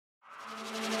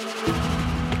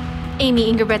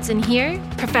Amy Ingerbretson here,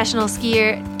 professional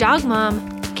skier, dog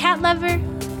mom, cat lover,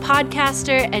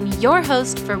 podcaster, and your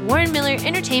host for Warren Miller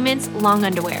Entertainment's Long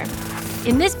Underwear.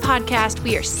 In this podcast,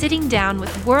 we are sitting down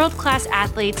with world-class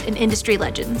athletes and industry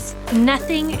legends.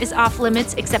 Nothing is off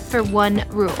limits except for one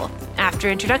rule. After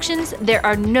introductions, there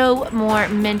are no more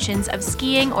mentions of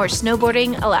skiing or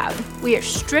snowboarding allowed. We are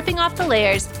stripping off the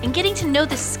layers and getting to know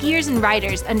the skiers and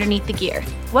riders underneath the gear.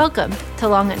 Welcome to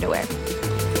Long Underwear.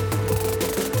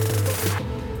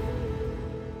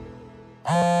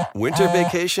 Winter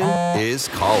vacation is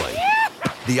calling.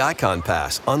 The Icon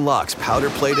Pass unlocks powder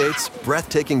playdates,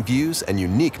 breathtaking views, and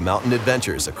unique mountain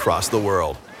adventures across the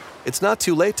world. It's not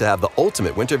too late to have the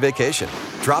ultimate winter vacation.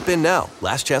 Drop in now.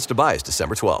 Last chance to buy is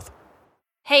December 12th.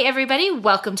 Hey everybody,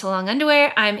 welcome to Long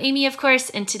Underwear. I'm Amy, of course,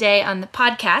 and today on the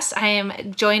podcast, I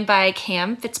am joined by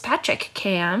Cam Fitzpatrick.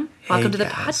 Cam, welcome to the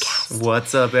podcast.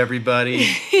 What's up, everybody?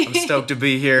 I'm stoked to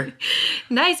be here.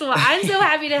 Nice. Well, I'm so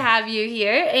happy to have you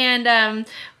here. And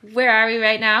where are we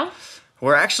right now?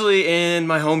 We're actually in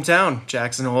my hometown,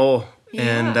 Jackson Hole,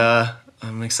 and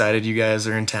I'm excited you guys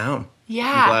are in town. Yeah.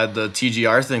 I'm glad the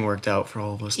TGR thing worked out for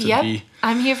all of us to be.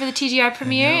 I'm here for the TGR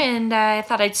premiere, and I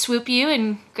thought I'd swoop you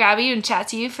and grab you and chat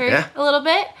to you for a little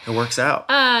bit. It works out.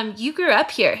 You grew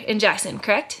up here in Jackson,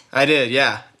 correct? I did,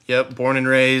 yeah. Yep, born and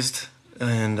raised,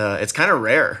 and it's kind of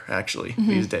rare, actually,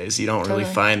 these days. You don't really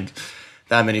find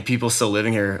that many people still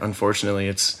living here. Unfortunately,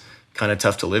 it's kind of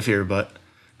tough to live here, but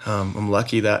I'm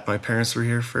lucky that my parents were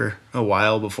here for a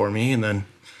while before me, and then,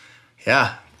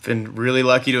 been really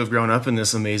lucky to have grown up in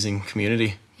this amazing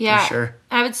community. Yeah, for sure.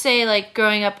 I would say, like,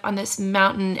 growing up on this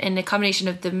mountain and the combination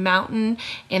of the mountain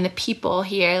and the people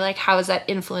here, like, how has that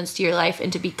influenced your life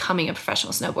into becoming a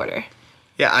professional snowboarder?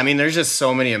 Yeah, I mean, there's just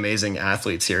so many amazing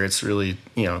athletes here. It's really,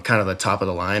 kind of the top of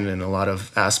the line in a lot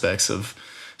of aspects of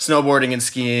snowboarding and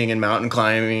skiing and mountain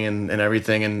climbing and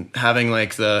everything. And having,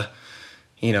 like, the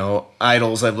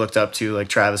idols I've looked up to, like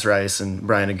Travis Rice and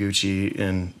Brian Iguchi,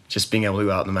 and just being able to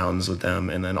go out in the mountains with them.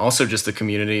 And then also just the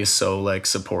community is so, like,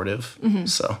 supportive.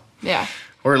 So yeah,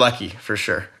 we're lucky for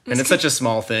sure. And it's such a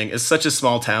small thing. It's such a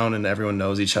small town, and everyone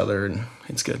knows each other, and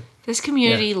it's good. This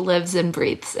community lives and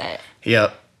breathes it.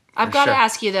 Yep. I've got to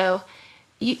ask you, though,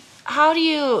 how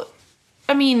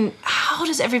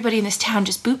does everybody in this town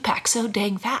just boot pack so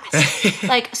dang fast?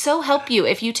 Like, so help you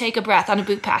if you take a breath on a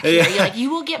boot pack here.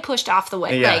 You will get pushed off the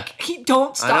way. Yeah. Like,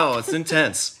 don't stop. I know, it's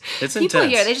intense. It's intense. People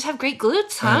here, they just have great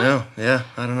glutes, huh? I know, yeah.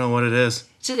 I don't know what it is.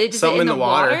 Something in the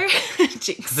water. I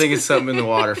Jinx. think it's something in the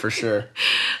water for sure.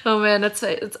 Oh, man, it's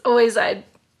always the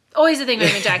thing when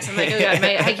I'm in Jackson. I'm like, oh, God,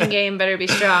 my hiking game better be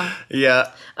strong.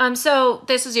 Yeah. So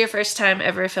this was your first time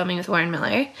ever filming with Warren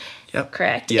Miller. Yep.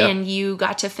 Correct. Yep. And you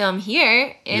got to film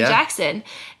here in Jackson.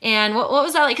 And what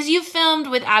was that like? Because you filmed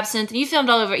with Absinthe and you filmed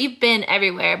all over. You've been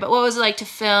everywhere. But what was it like to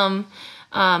film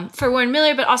for Warren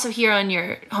Miller, but also here on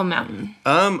your home mountain?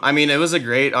 It was a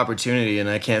great opportunity, and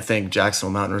I can't thank Jackson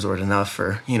Hole Mountain Resort enough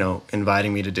for,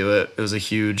 inviting me to do it. It was a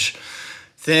huge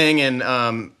thing. And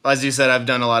as you said, I've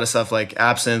done a lot of stuff like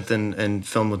Absinthe and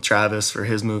filmed with Travis for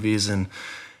his movies. And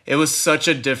it was such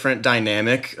a different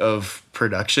dynamic of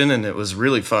production, and it was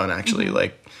really fun, actually.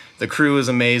 Like, the crew was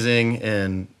amazing,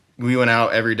 and we went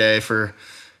out every day for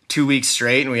 2 weeks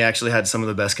straight, and we actually had some of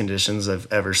the best conditions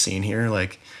I've ever seen here.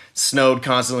 Like, snowed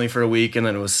constantly for a week, and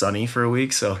then it was sunny for a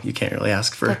week, so you can't really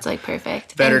ask for That's like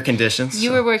perfect. better conditions.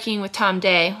 You were working with Tom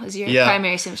Day, was your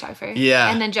primary cinematographer.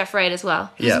 Yeah. And then Jeff Wright as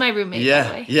well, who's my roommate, by the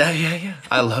way. Yeah.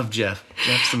 I love Jeff.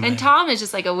 Jeff's amazing. And Tom is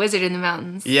just like a wizard in the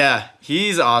mountains. Yeah,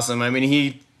 he's awesome. I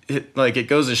mean, it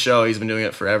goes to show he's been doing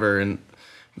it forever, and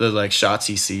the, like, shots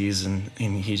he sees, and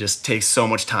he just takes so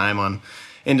much time on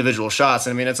individual shots.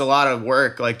 And I mean, it's a lot of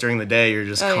work. Like, during the day, you're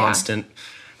just constant,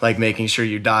 like, making sure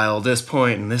you dial this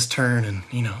point and this turn, and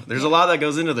there's a lot that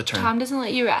goes into the turn. Tom doesn't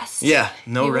let you rest. Yeah,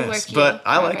 no rest, but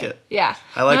I like it. Yeah,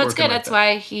 I like it's working good. like That's that.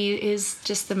 why he is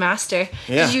just the master.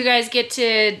 Yeah. Did you guys get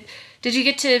to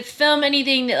film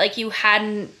anything that, like, you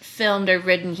hadn't filmed or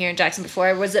ridden here in Jackson before?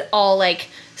 Or was it all, like,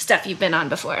 stuff you've been on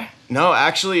before? No,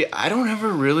 actually, I don't ever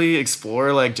really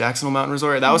explore, like, Jackson Hole Mountain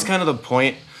Resort. That was kind of the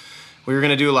point. We were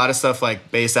going to do a lot of stuff, like,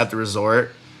 based at the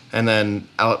resort, and then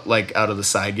out of the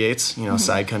side gates,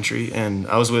 side country. And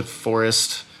I was with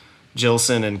Forrest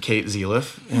Gilson and Kate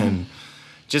Zeliff, and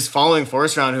just following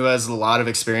Forrest around, who has a lot of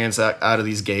experience out of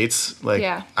these gates. Like,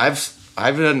 I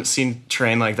haven't seen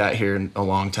terrain like that here in a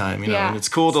long time, and it's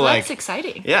cool to, like... That's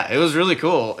exciting. Yeah, it was really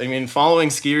cool. I mean, following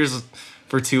skiers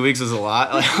for 2 weeks is a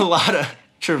lot of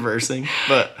traversing,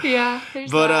 but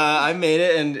I made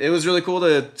it, and it was really cool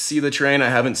to see the terrain I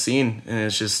haven't seen, and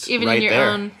it's just even right in your there.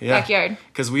 own backyard.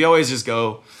 Because we always just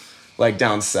go, like,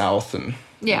 down south and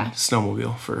Yeah. and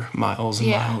snowmobile for miles and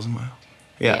Yeah. miles and miles.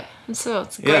 Yeah. And so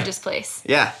it's a gorgeous place.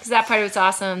 Yeah. Because that part of it's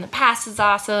awesome. The pass is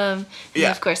awesome. And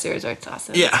Yeah. of course, the resort's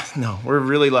awesome. Yeah. No, we're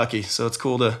really lucky. So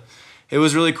it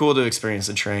was really cool to experience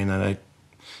the train that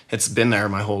it's been there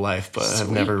my whole life, but I've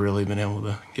Sweet. never really been able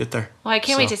to get there. Well, I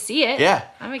can't wait to see it. Yeah.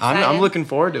 I'm excited. I'm looking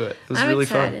forward to it. It was really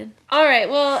fun. All right.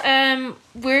 Well,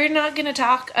 we're not going to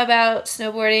talk about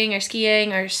snowboarding or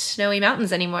skiing or snowy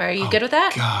mountains anymore. Are you good with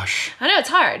that? Gosh. I know it's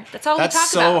hard. That's all That's we talk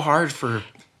so about. hard for...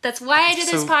 That's why I did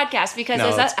this So- podcast, because No,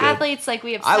 as it's good. athletes, like,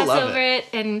 we I obsess love over it,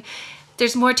 and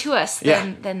there's more to us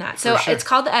than that. So sure. it's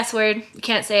called the S word. You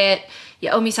can't say it. You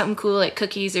owe me something cool, like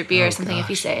cookies or beer or something, if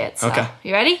you gosh. say it. So, Okay.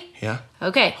 you ready? Yeah.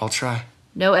 Okay. I'll try.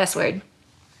 No S word.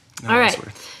 No, All right. that's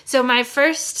worth- So my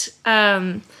first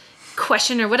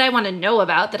question, or what I want to know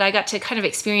about that I got to kind of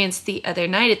experience the other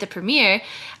night at the premiere,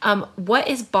 what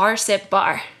is Bar Sip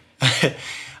Bar?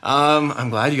 I'm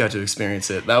glad you got to experience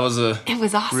it. That was It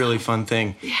was awesome. really fun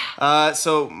thing. Yeah.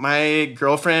 So my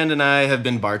girlfriend and I have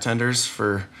been bartenders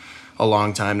for a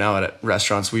long time now at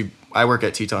restaurants. I work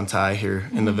at Teton Thai here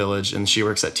in the village, and she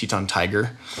works at Teton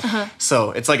Tiger.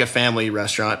 So it's like a family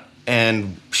restaurant,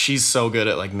 and she's so good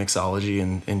at like mixology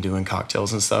and doing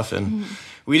cocktails and stuff. And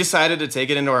we decided to take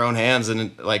it into our own hands,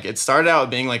 and it started out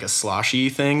being like a sloshy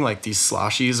thing. Like, these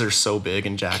sloshies are so big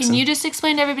in Jackson. Can you just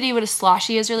explain to everybody what a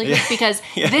sloshy is really quick? Because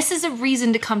this is a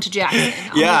reason to come to Jackson.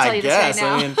 I'm Yeah, gonna tell you I this guess. right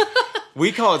now. I mean,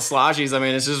 we call it sloshies. I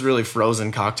mean, it's just really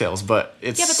frozen cocktails, but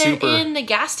it's Yeah, but super. they're in the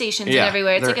gas stations and Yeah,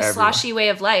 everywhere. It's they're like a everywhere. sloshy way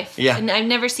of life. Yeah. And I've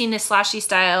never seen this sloshy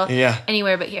style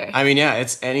anywhere but here. I mean, yeah,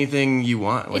 it's anything you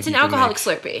want. Like, It's an you can alcoholic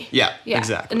make. Slurpee. Yeah, Yeah,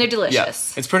 exactly. and they're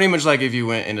delicious. Yeah. It's pretty much like if you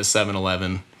went into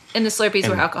 7-Eleven. And the Slurpees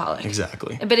were alcoholic.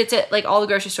 Exactly. But it's at like all the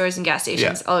grocery stores and gas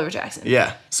stations all over Jackson.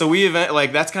 Yeah. So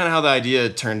that's kind of how the idea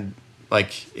turned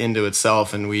into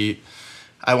itself, and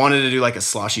I wanted to do like a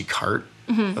sloshy cart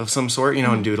of some sort,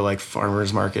 and do to like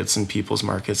farmers markets and people's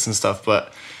markets and stuff.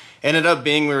 But ended up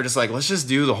being, we were just like, let's just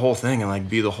do the whole thing and like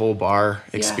be the whole bar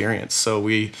experience. So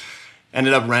we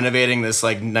ended up renovating this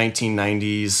like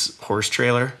 1990s horse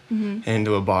trailer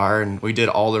into a bar, and we did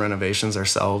all the renovations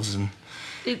ourselves, and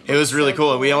it was really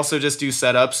cool. We also just do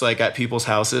setups like at people's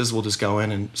houses. We'll just go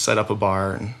in and set up a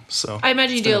bar, and so I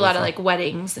imagine you it's do been a lot really of fun. like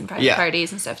weddings and private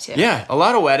parties and stuff too. Yeah, a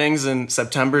lot of weddings, and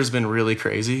September's been really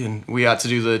crazy, and we got to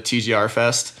do the TGR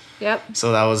Fest. Yep.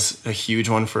 So that was a huge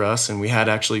one for us, and we had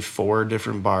actually 4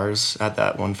 different bars at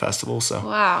that one festival. So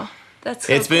Wow. That's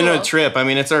so it's been a cool. trip. I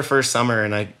mean, it's our first summer,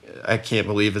 and I can't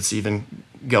believe it's even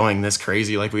going this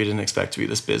crazy. Like, we didn't expect to be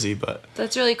this busy, but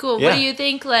That's really cool. Yeah. What do you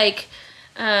think, like,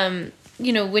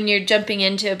 when you're jumping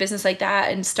into a business like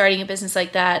that and starting a business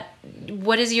like that,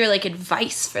 what is your like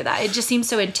advice for that? It just seems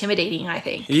so intimidating, I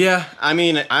think. yeah, I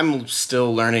mean, I'm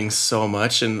still learning so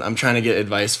much, and I'm trying to get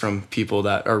advice from people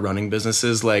that are running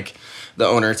businesses. Like the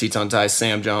owner of Teton Thai,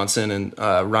 Sam Johnson, and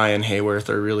Ryan Hayworth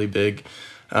are really big.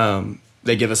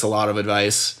 They give us a lot of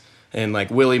advice, and like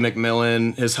Willie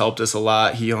McMillan has helped us a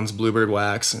lot. He owns Bluebird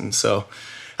Wax, and so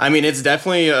I mean, it's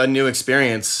definitely a new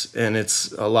experience, and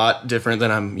it's a lot different than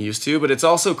I'm used to, but it's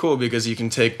also cool because you can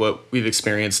take what we've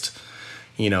experienced,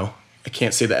 I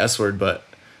can't say the S word, but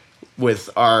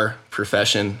with our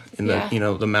profession in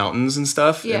the, the mountains and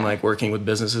stuff, and like working with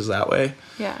businesses that way.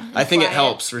 Yeah. I think it Quiet.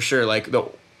 helps for sure, like the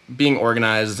being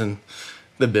organized and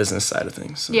the business side of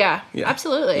things. So, Yeah,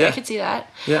 absolutely. Yeah. I could see that.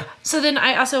 Yeah. So then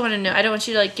I also want to know, I don't want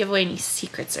you to like give away any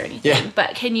secrets or anything, Yeah.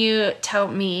 but can you tell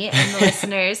me and the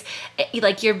listeners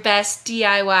like your best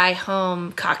DIY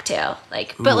home cocktail?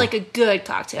 But like a good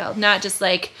cocktail, not just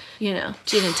like, gin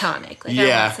and tonic. Like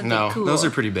I want something cool. Those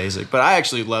are pretty basic, but I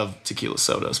actually love tequila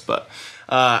sodas, but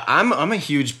I'm a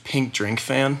huge pink drink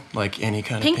fan, like any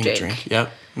kind Pink of pink drink? drink.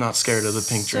 Yep. Not scared of the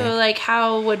pink drink. So like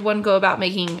how would one go about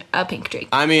making a pink drink?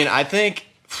 I mean, I think,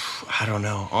 I don't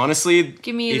know. Honestly,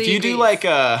 Give me if the you do like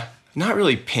not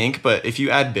really pink, but if you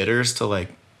add bitters to like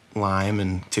lime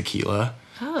and tequila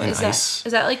and is ice.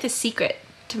 that like the secret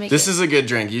to make This it? is a good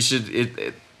drink. You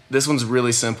should, this one's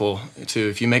really simple too.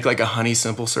 If you make like a honey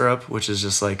simple syrup, which is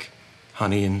just like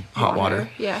honey and hot water.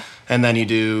 Yeah. And then you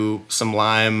do some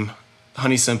lime,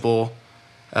 honey simple,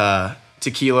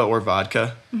 tequila or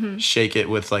vodka. Mm-hmm. Shake it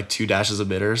with like 2 dashes of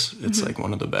bitters. It's like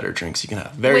one of the better drinks you can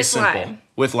have. Very With simple. lime.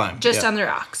 With lime. Just yeah. on the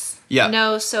rocks. Yeah.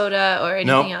 No soda or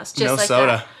anything else. Just no like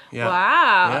soda. That. Yeah.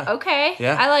 Wow. Yeah. Okay.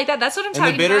 Yeah. I like that. That's what I'm And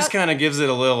talking the bitters about. kind of gives it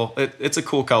a little, it's a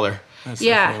cool color. It's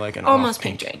Yeah. definitely like an Almost off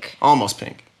pink drink. Almost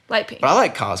pink. Light pink. But I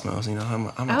like Cosmos, I'm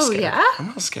not Oh, scared. yeah? I'm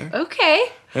not scared. Okay.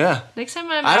 Yeah. Next time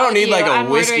I'm I out don't with need you, like a I'm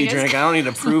whiskey ordering drink. I don't need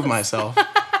to prove myself.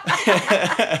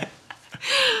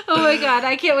 Oh my God,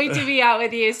 I can't wait to be out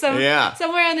with you. Somewhere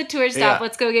on the tour stop,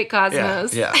 let's go get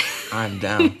Cosmos. Yeah, I'm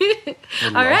down.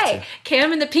 All right,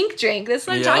 Cam and the pink drink. That's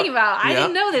what I'm talking about. I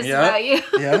didn't know this about you.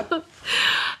 Yeah.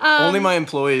 Only my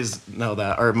employees know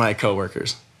that, or my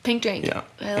coworkers. Pink drink. Yeah.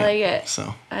 I like it.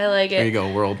 So I like it. There you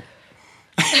go, world.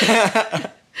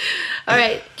 All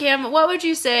right, Cam, what would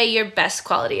you say your best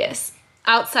quality is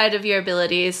outside of your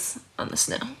abilities on the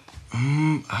snow?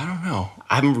 I don't know.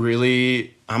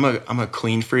 I'm a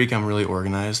clean freak. I'm really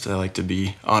organized. I like to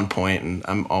be on point, and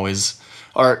I'm always,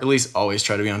 or at least always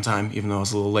try to be on time, even though I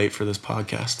was a little late for this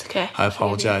podcast. Okay. I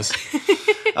apologize.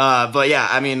 But yeah,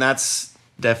 I mean, that's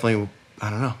definitely, I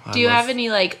don't know. Do you have any,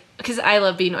 like, because I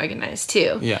love being organized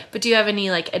too. Yeah. But do you have any,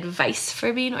 like, advice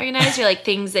for being organized, or like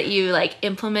things that you like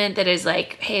implement that is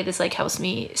like, hey, this like helps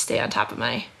me stay on top of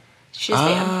my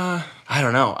shizbam? I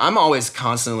don't know. I'm always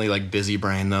constantly like busy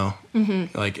brain though.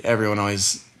 Mm-hmm. Like everyone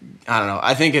always, I don't know.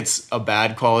 I think it's a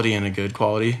bad quality and a good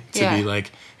quality to be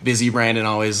like busy brain and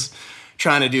always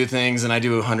trying to do things, and I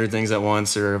do 100 things at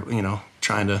once, or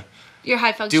trying to You're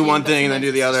high functioning, do one thing and then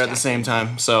do the other at the same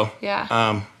time. So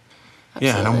yeah.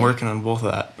 Yeah, and I'm working on both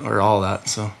of that, or all of that.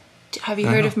 So have you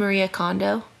heard of Maria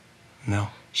Kondo? No.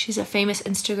 She's a famous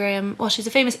she's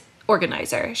a famous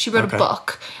organizer. She wrote a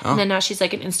book, and then now she's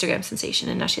like an Instagram sensation,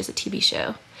 and now she has a TV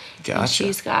show. Gotcha. And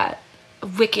she's got a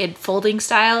wicked folding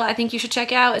style I think you should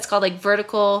check out. It's called like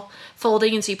vertical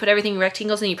folding, and so you put everything in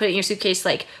rectangles and you put it in your suitcase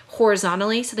like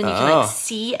horizontally, so then you can like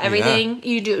see everything.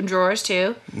 You do it in drawers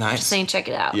too. Nice. Just saying, check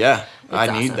it out. Yeah, It's I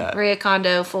awesome. need that. Maria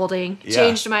Kondo folding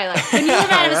changed my life. When you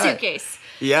live out of a suitcase,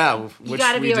 Yeah, you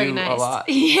gotta be organized. Do a lot.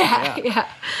 Yeah.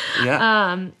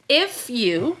 If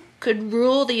you could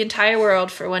rule the entire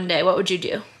world for one day, what would you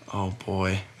do? Oh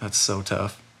boy, that's so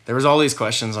tough. There was all these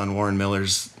questions on Warren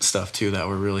Miller's stuff too that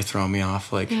were really throwing me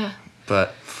off.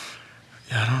 But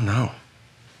I don't know.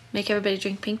 Make everybody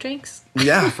drink pink drinks?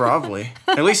 Yeah, probably.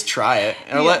 At least try it.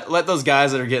 Or let those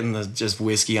guys that are getting the just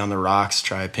whiskey on the rocks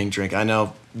try a pink drink. I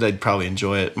know they'd probably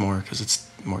enjoy it more because it's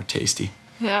more tasty.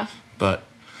 Yeah. But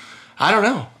I don't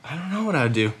know. I don't know what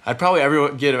I'd do. I'd probably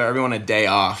give everyone a day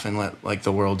off and let like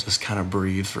the world just kind of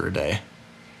breathe for a day.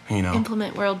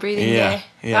 Implement World Breathing Day.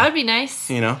 Yeah. That would be nice.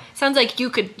 Sounds like you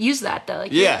could use that though.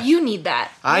 Like you need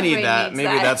that. I need that.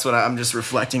 Maybe that's what I'm just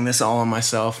reflecting this all on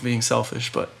myself, being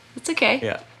selfish, but it's okay.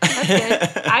 Yeah.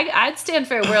 That's good. I'd stand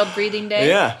for a World Breathing Day.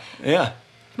 Yeah.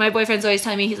 My boyfriend's always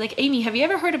telling me, he's like, Amy, have you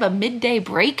ever heard of a midday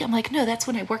break? I'm like, no, that's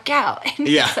when I work out. And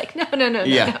he's like, no.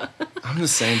 I'm the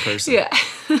same person. Yeah.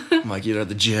 I'm like either at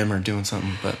the gym or doing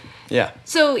something, but yeah.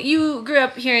 So you grew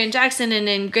up here in Jackson and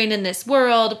ingrained in this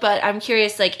world, but I'm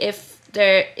curious, like,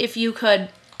 if you could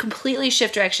completely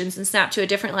shift directions and snap to a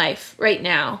different life right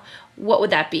now, what would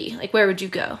that be? Like, where would you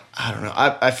go? I don't know.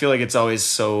 I feel like it's always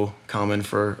so common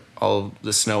for all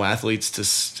the snow athletes to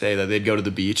say that they'd go to the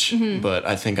beach, but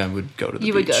I think I would go to the beach.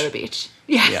 You would go to the beach.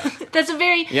 Yeah. That's a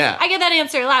very, I get that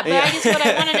answer a lot, but I guess what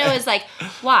I want to know is, like,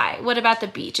 why? What about the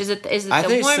beach? Is it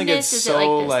the warmness? Is it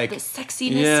like the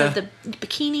sexiness of the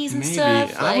bikinis and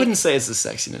stuff? I wouldn't say it's the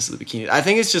sexiness of the bikini. I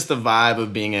think it's just the vibe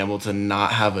of being able to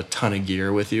not have a ton of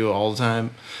gear with you all the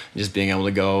time. Just being able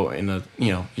to go in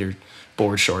your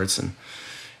board shorts and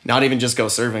not even just go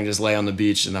surfing, just lay on the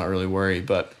beach and not really worry.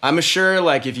 But I'm sure,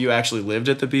 like, if you actually lived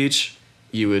at the beach,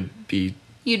 you'd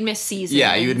miss seasons.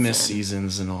 Yeah, you would miss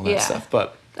seasons and all that stuff.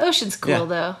 But the ocean's cool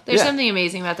though. There's something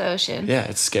amazing about the ocean. Yeah,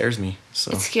 it scares me.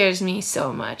 So it scares me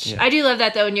so much. I do love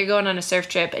that though when you're going on a surf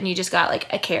trip and you just got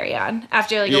like a carry-on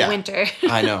after like a winter.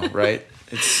 I know, right?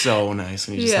 It's so nice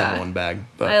when you just have one bag.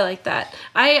 But I like that.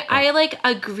 I like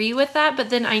agree with that, but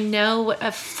then I know what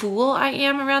a fool I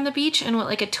am around the beach and what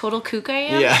like a total kook I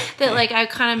am. Yeah. That like I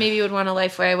kind of maybe would want a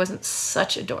life where I wasn't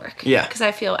such a dork. Yeah. Because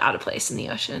I feel out of place in the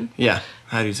ocean. Yeah,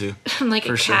 I do too. I'm like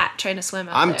a cat trying to swim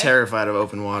out there. I'm terrified of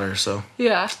open water, so.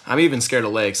 Yeah. I'm even scared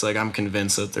of lakes. Like, I'm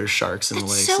convinced that there's sharks in the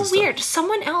lakes. It's so weird.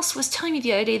 Someone else was telling me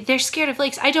the other day they're scared of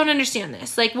lakes. I don't understand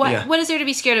this. Like, what is there to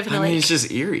be scared of in a lake? It's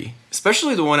just eerie.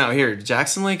 Especially the one out here.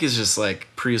 Jackson Lake is just, like,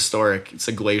 prehistoric. It's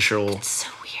a glacial. It's so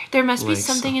weird. There must be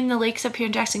something in the lakes up here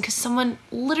in Jackson, because someone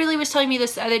literally was telling me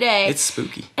this the other day. It's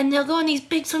spooky. And they'll go on these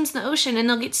big swims in the ocean, and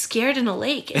they'll get scared in a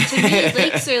lake. And to me,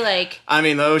 lakes are like... I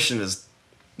mean, the ocean is...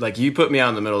 Like, you put me out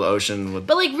in the middle of the ocean with...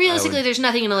 But, like, realistically, there's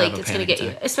nothing in a lake that's going to get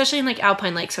you. Especially in, like,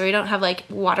 alpine lakes where you don't have, like,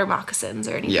 water moccasins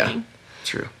or anything. Yeah,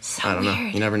 true. So I don't know.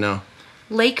 You never know.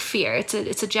 Lake fear. It's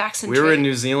a Jackson We were in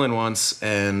New Zealand once,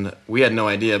 and we had no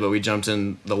idea, but we jumped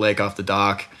in the lake off the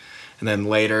dock. And then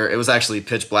later, it was actually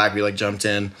pitch black. We, like, jumped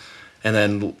in. And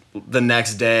then the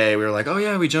next day, we were like, oh,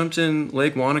 yeah, we jumped in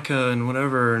Lake Wanaka and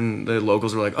whatever. And the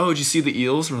locals were like, oh, did you see the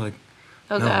eels? And we're like,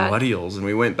 Oh, no, God. what eels? And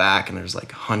we went back, and there's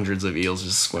like hundreds of eels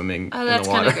just swimming Oh, in that's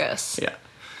the water. kind of gross. Yeah.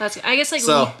 I guess like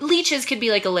So- leeches could be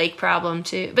like a lake problem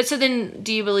too. But so then,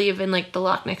 do you believe in like the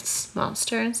Loch Ness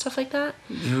monster and stuff like that?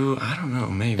 I don't know,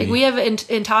 maybe. Like we have in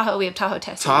Tahoe, we have Tahoe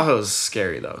Tessie. Tahoe's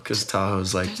scary though, because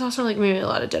Tahoe's like, There's also like maybe a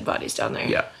lot of dead bodies down there.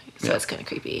 Yeah. So Yeah. it's kind of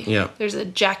creepy. Yeah. There's a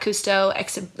Jack Cousteau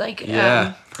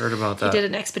heard about that. he did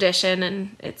an expedition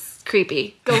and it's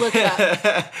creepy. Go look it up.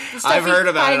 The stuff I've heard he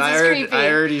about it. finds is creepy. I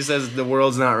heard he says the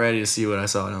world's not ready to see what I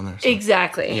saw down there. So.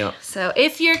 Exactly. Yep. So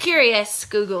if you're curious,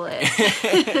 Google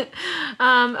it.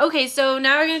 Okay, so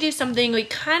now we're going to do something we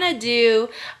kind of do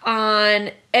on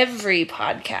every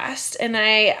podcast. And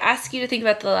I ask you to think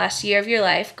about the last year of your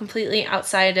life, completely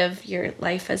outside of your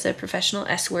life as a professional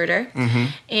S-worder. Mm-hmm.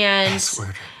 And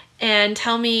S-worder. And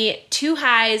tell me 2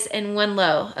 highs and 1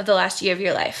 low of the last year of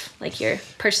your life, like your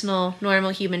personal,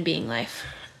 normal human being life.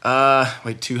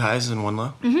 Wait, 2 highs and 1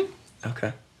 low? Mm-hmm.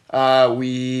 Okay.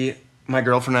 My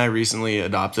girlfriend and I recently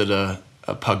adopted a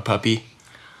pug puppy.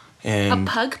 And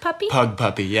A pug puppy? Pug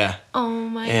puppy, yeah. Oh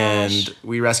my And gosh.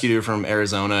 we rescued her from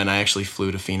Arizona, and I actually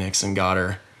flew to Phoenix and got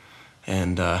her.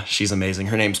 And she's amazing.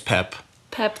 Her name's Pep.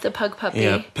 Pep the pug puppy.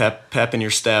 Yeah, Pep in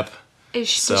your step. Does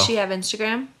she have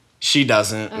Instagram? She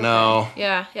doesn't, no.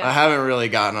 Yeah. I haven't really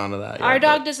gotten onto that yet. Our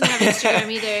dog but doesn't have Instagram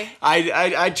either.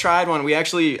 I tried one. We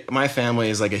actually, my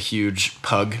family is like a huge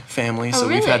pug family, so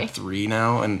we've really? had 3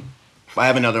 now, and I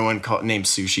have another one named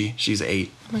Sushi. She's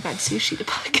 8. Oh my god, Sushi the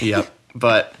pug. Yep.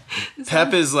 But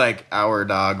Pep is like our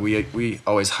dog. We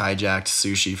always hijacked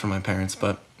Sushi from my parents,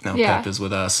 but now Yeah. Pep is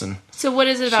with us, and So what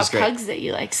is it about She's great. pugs that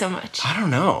you like so much? I don't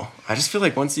know. I just feel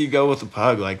like once you go with a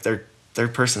pug, like their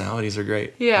personalities are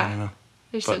great. Yeah. I don't know.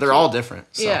 They're But so they're cute. all different.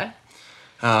 So. Yeah.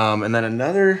 And then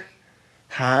another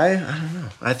high, I don't know.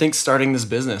 I think starting this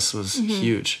business was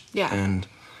huge. Mm-hmm. Yeah. And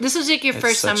This was like your It's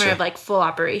first such summer a- of like full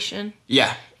operation.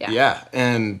 yeah. Yeah.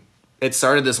 And it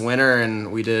started this winter,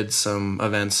 and we did some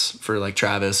events for like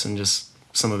Travis and just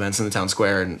some events in the town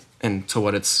square, and to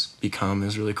what it's become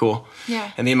is really cool.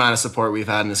 Yeah. And the amount of support we've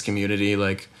had in this community,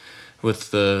 like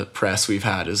with the press we've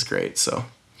had, is great. So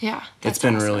Yeah. it's that's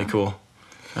been awesome. really cool.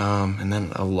 And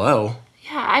then a low.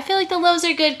 Yeah, I feel like the lows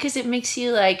are good because it makes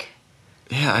you like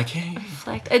Yeah, I can't.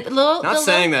 reflect. Not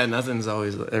saying that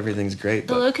everything's great,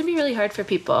 The but low can be really hard for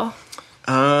people.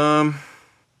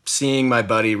 seeing my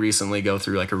buddy recently go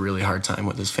through like a really hard time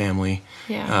with his family,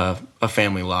 Yeah. a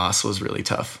family loss was really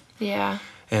tough. Yeah.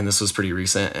 And this was pretty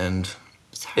recent, and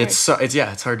It's hard.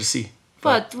 it's hard to see.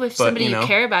 But with somebody you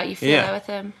care about, you feel Yeah. that with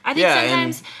them. I think Yeah, and-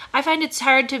 sometimes I find it's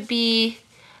hard to be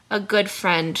a good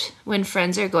friend when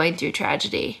friends are going through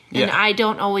tragedy. And Yeah. I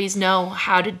don't always know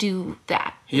how to do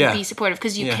that. And Yeah. be supportive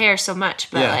because you Yeah. care so much.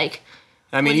 But Yeah. like,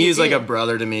 I mean, do you he's like do? a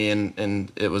brother to me,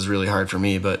 and it was really hard for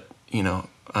me, but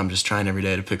I'm just trying every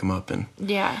day to pick him up, and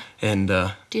yeah. do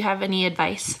Do you have any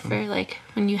advice for like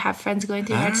when you have friends going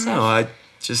through I hard don't stuff? know. I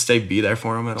just be there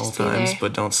for him at all be times, there.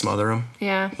 but don't smother him.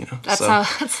 Yeah. That's so- how.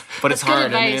 That's, But it's that's good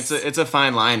hard. I mean, advice. it's a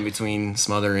fine line between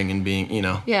smothering and being,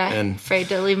 yeah. and afraid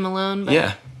to leave him alone. But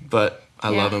yeah, but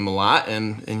I Yeah. love him a lot,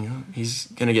 and he's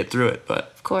gonna get through it.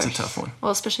 But of course. it's a tough one.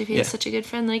 Well, especially if he Yeah. has such a good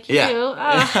friend like Yeah. you.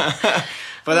 Oh,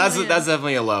 But that's man.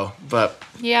 definitely a low. But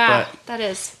yeah, But- that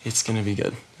is. it's gonna be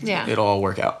good. Yeah. It'll all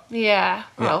work out. Yeah.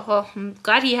 Oh, well, I'm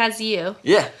glad he has you.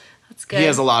 Yeah. That's good. He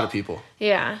has a lot of people.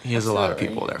 Yeah. He has a lot of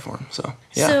absolutely. people there for him. So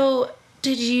yeah. So,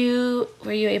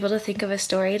 were you able to think of a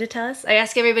story to tell us? I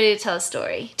ask everybody to tell a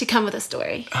story, to come with a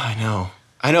story. I know.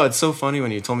 It's so funny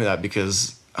when you told me that,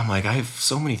 because I'm like, I have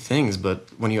so many things, but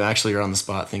when you actually are on the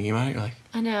spot thinking about it, you're like,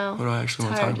 I know. what do I actually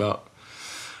It's want to talk hard. about?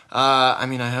 I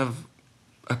mean, I have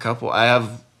a couple. I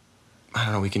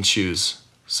don't know, we can choose.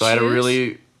 So I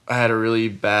Choose? had a really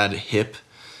bad hip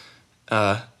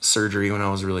surgery when I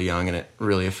was really young, and it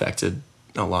really affected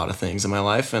a lot of things in my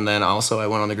life. And then also I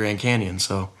went on the Grand Canyon,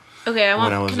 so Okay,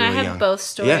 when I was can I really have young. both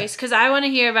stories? Because I want to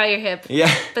hear about your hip.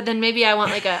 yeah. But then maybe I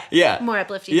want like a Yeah. more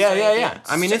uplifting Yeah, story. yeah, at the yeah. end.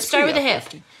 I mean, So it's start with pretty the hip.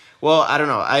 uplifting. Well, I don't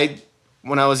know.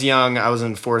 When I was young, I was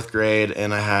in 4th grade,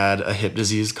 and I had a hip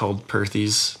disease called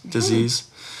Perthes disease,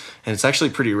 and it's actually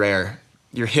pretty rare.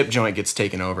 Your hip joint gets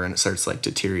taken over, and it starts like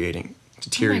deteriorating.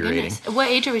 Oh my goodness. What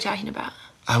age are we talking about?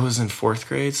 I was in 4th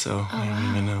grade, so Oh, I don't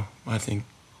even know.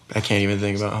 I can't even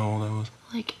think about how old I was.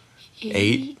 Like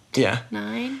 8? Yeah.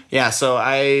 9? Yeah, so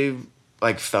I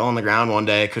like fell on the ground one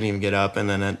day. I couldn't even get up, and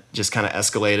then it just kind of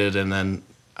escalated, and then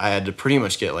I had to pretty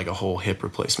much get like a whole hip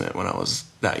replacement when I was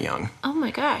that young. Oh my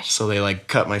gosh. So they like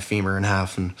cut my femur in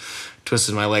half and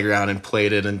twisted my leg around and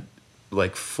plated and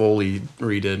like fully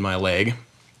redid my leg.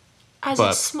 As a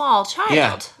but- small child.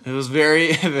 Yeah, it was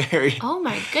very, very Oh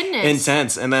my goodness.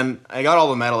 intense. And then I got all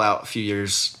the metal out a few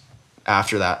years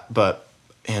after that, but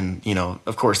And, you know,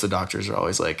 of course the doctors are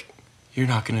always like, you're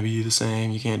not going to be the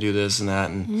same. You can't do this and that.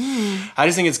 And I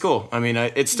just think it's cool. I mean,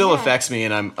 it still affects me,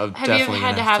 and I'm definitely Have you ever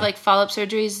had to have like follow-up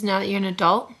surgeries now that you're an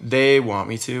adult? They want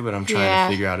me to, but I'm trying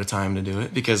to figure out a time to do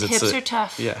it because hips are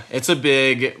tough. Yeah, it's a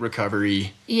big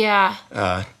recovery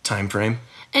time frame.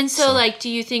 And so, like, do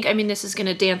you think, I mean, this is going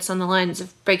to dance on the lines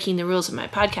of breaking the rules of my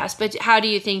podcast, but how do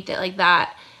you think that, like,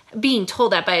 that, being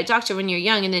told that by a doctor when you're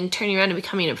young and then turning around and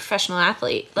becoming a professional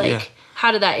athlete, like,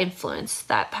 how did that influence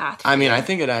that path? I mean, I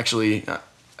think it actually,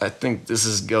 I think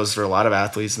goes for a lot of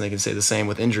athletes, and they can say the same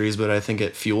with injuries, but I think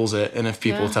it fuels it. And if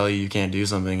people tell you can't do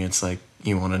something, it's like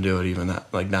you want to do it even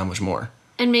that much more.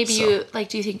 And maybe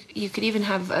do you think you could even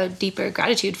have a deeper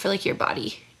gratitude for like your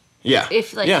body? Yeah.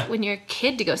 If when you're a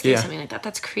kid to go through something like that,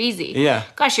 that's crazy. Yeah.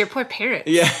 Gosh, your poor parents.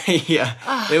 Yeah.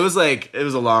 Ugh. It was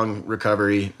a long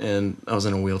recovery, and I was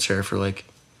in a wheelchair for like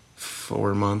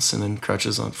 4 months and then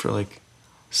crutches on for like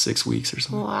 6 weeks or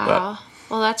something. Wow.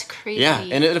 Well, that's crazy. Yeah,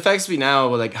 and it affects me now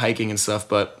with like hiking and stuff,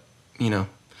 but you know,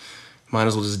 might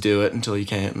as well just do it until you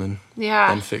can't, and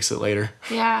then fix it later.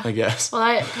 Yeah. I guess.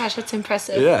 Well, gosh, that's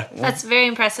impressive. Yeah. That's very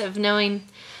impressive knowing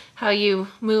how you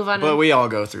move on. But we all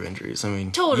go through injuries. I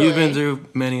mean, totally. You've been through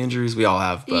many injuries. We all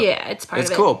have. But yeah, it's part of it.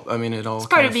 It's cool. I mean, it's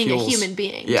part of being fuels. A human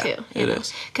being, too. Yeah, it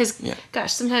is. Because,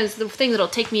 gosh, sometimes the thing that'll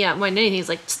take me out more than anything is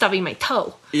like stubbing my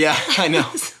toe. Yeah, I know.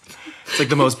 It's like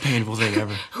the most painful thing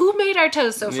ever. Who made our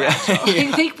toes so fragile?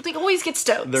 Yeah. They always get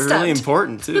stubbed. They're really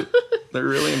important, too. They're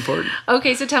really important.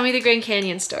 Okay, so tell me the Grand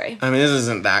Canyon story. I mean, this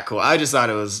isn't that cool. I just thought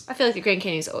it was... I feel like the Grand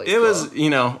Canyon's always cool. It was, you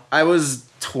know, I was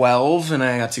 12 and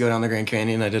I got to go down the Grand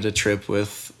Canyon. I did a trip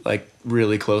with, like,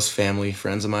 really close family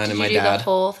friends of mine and my dad. Did you do the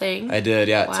whole thing? I did,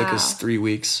 yeah. Wow. It took us 3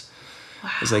 weeks.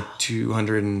 Wow. It was like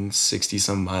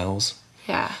 260-some miles.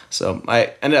 Yeah. So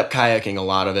I ended up kayaking a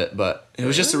lot of it, but it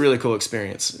was just a really cool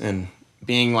experience. And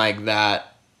being like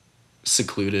that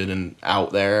secluded and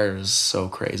out there is so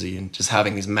crazy, and just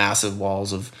having these massive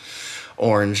walls of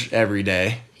orange every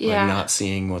day, like not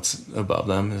seeing what's above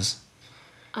them is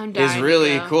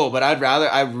really cool. But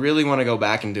I really want to go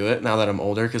back and do it now that I'm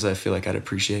older, because I feel like I'd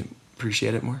appreciate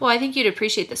it more. Well, I think you'd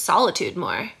appreciate the solitude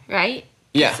more, right?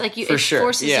 Yeah, like it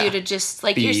forces you to just,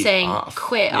 like you're saying,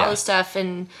 quit all the stuff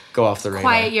and go off the radar.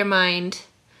 Quiet your mind.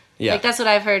 Yeah. Like, that's what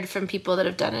I've heard from people that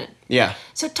have done it. Yeah.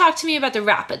 So talk to me about the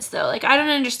rapids, though. Like, I don't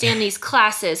understand these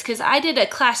classes, because I did a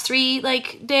class 3,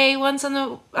 like, day once on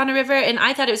a river, and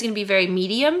I thought it was going to be very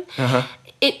medium. Uh-huh.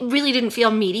 It really didn't feel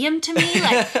medium to me.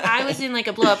 Like, I was in, like,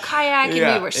 a blow-up kayak,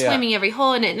 and we were swimming every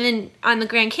hole, and then on the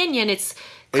Grand Canyon, it's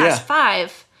class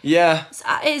 5. Yeah.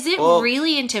 Is it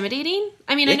really intimidating?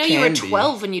 I mean, I know you were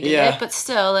 12 when you did it, but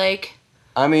still, like...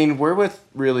 I mean, we're with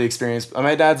really experienced...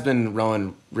 My dad's been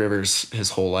rowing rivers his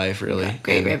whole life, really.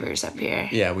 Great rivers up here.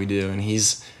 Yeah, we do. And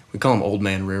we call him Old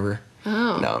Man River.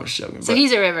 Oh. No, I'm just joking. So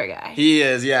he's a river guy. He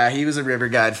is, yeah. He was a river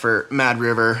guide for Mad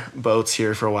River boats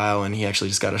here for a while, and he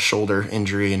actually just got a shoulder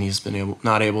injury, and he's been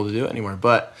not able to do it anymore.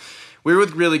 But we were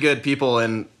with really good people,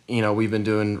 and, you know, we've been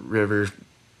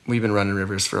running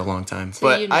rivers for a long time. So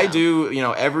but I do, you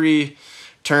know, every...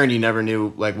 turn, you never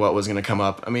knew like what was going to come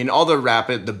up. I mean, all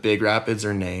the big rapids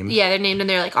are named. Yeah, they're named and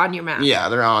they're like on your map. Yeah,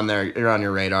 they're on there. They're on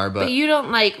your radar. But you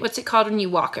don't like, what's it called when you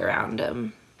walk around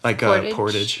them? Like a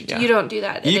portage. Yeah. You don't do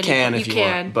that. You can if you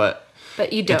want, but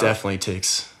you don't. It definitely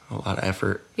takes a lot of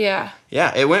effort. Yeah.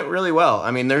 Yeah, it went really well.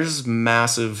 I mean, there's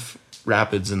massive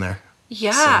rapids in there.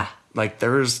 Yeah. So, like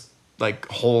there's like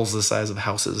holes the size of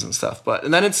houses and stuff.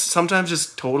 And then it's sometimes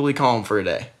just totally calm for a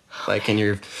day. Like, and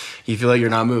you feel like you're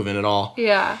not moving at all.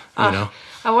 Yeah. You know?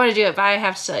 I want to do it, but I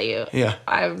have to tell you. Yeah.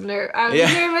 I'm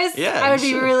nervous. Yeah, I would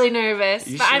be really nervous.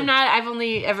 I'm not. I've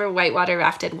only ever whitewater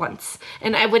rafted once.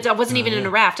 And I wasn't even in a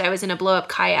raft. I was in a blow-up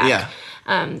kayak.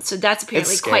 Yeah. So that's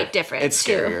apparently quite different. It's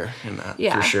scarier in that,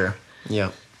 for sure.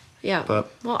 Yeah. Yeah.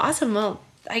 But, well, awesome. Well,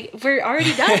 we're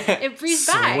already done. It breezed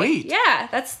by. Sweet. Yeah,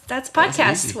 that's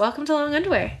podcast. Welcome to Long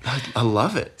Underwear. I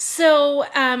love it. So,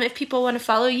 if people want to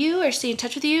follow you or stay in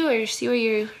touch with you or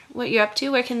see what you're up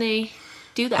to, where can they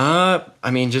do that?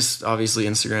 I mean, just obviously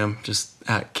Instagram, just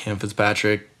at Cam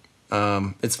Fitzpatrick.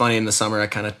 It's funny, in the summer I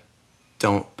kind of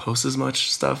don't post as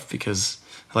much stuff because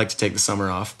I like to take the summer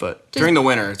off, but during the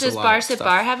winter, it's a lot of stuff. Does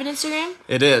Bar Sit Bar have an Instagram?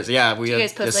 It is, yeah. Do you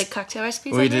guys post like cocktail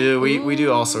recipes? We do. We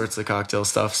do all sorts of cocktail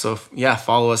stuff. So yeah,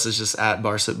 follow us. It's just at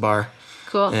Bar Sit Bar.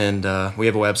 Cool. And we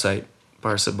have a website,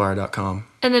 barsitbar.com.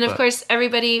 And then of course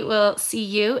everybody will see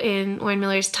you in Warren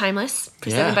Miller's Timeless,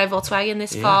 presented by Volkswagen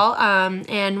this fall.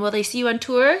 And will they see you on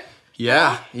tour?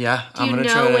 Yeah. Do you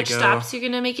know which stops you're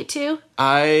gonna make it to?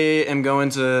 I am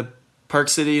going to Park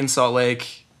City and Salt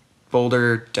Lake.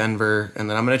 Boulder, Denver, and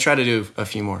then I'm going to try to do a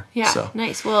few more. Yeah, so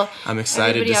nice. Well, I'm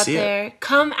excited to see it.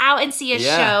 Come out and see a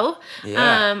show.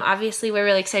 Yeah. Obviously, we're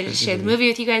really excited to share the movie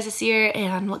with you guys this year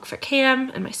and look for Cam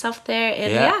and myself there.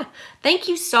 And thank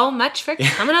you so much for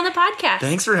coming on the podcast.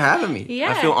 Thanks for having me.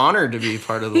 Yeah. I feel honored to be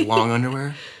part of the Long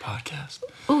Underwear podcast.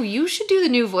 Oh, you should do the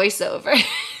new voiceover.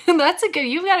 That's a good,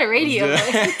 you've got a radio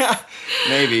voice.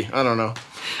 Maybe. I don't know.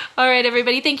 All right,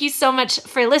 everybody. Thank you so much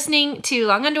for listening to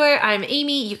Long Underwear. I'm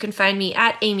Amy. You can find me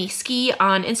at Amy Ski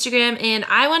on Instagram. And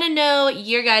I want to know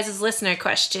your guys' listener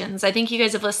questions. I think you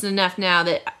guys have listened enough now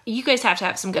that you guys have to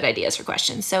have some good ideas for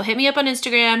questions. So hit me up on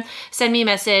Instagram, send me a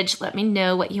message, let me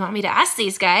know what you want me to ask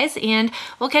these guys, and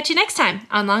we'll catch you next time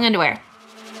on Long Underwear.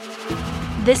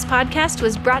 This podcast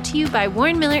was brought to you by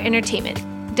Warren Miller Entertainment.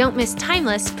 Don't miss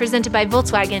Timeless, presented by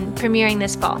Volkswagen, premiering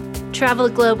this fall. Travel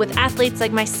the globe with athletes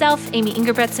like myself, Amy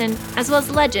Ingerbretson, as well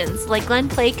as legends like Glenn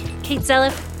Plake, Kate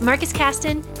Zelliff, Marcus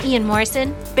Caston, Ian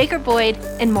Morrison, Baker Boyd,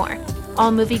 and more.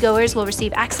 All moviegoers will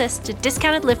receive access to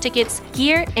discounted lift tickets,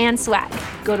 gear, and swag.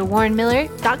 Go to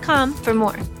warrenmiller.com for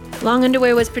more. Long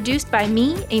Underwear was produced by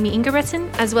me, Amy Ingerbretson,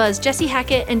 as well as Jesse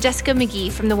Hackett and Jessica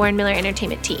McGee from the Warren Miller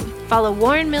Entertainment team. Follow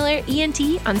Warren Miller ENT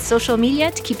on social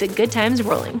media to keep the good times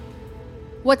rolling.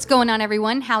 What's going on,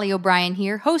 everyone? Hallie O'Brien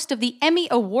here, host of the Emmy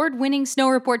Award-winning Snow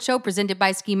Report show presented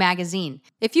by Ski Magazine.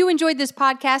 If you enjoyed this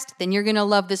podcast, then you're going to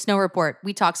love the Snow Report.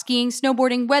 We talk skiing,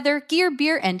 snowboarding, weather, gear,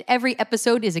 beer, and every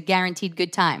episode is a guaranteed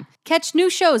good time. Catch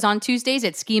new shows on Tuesdays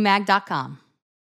at skimag.com.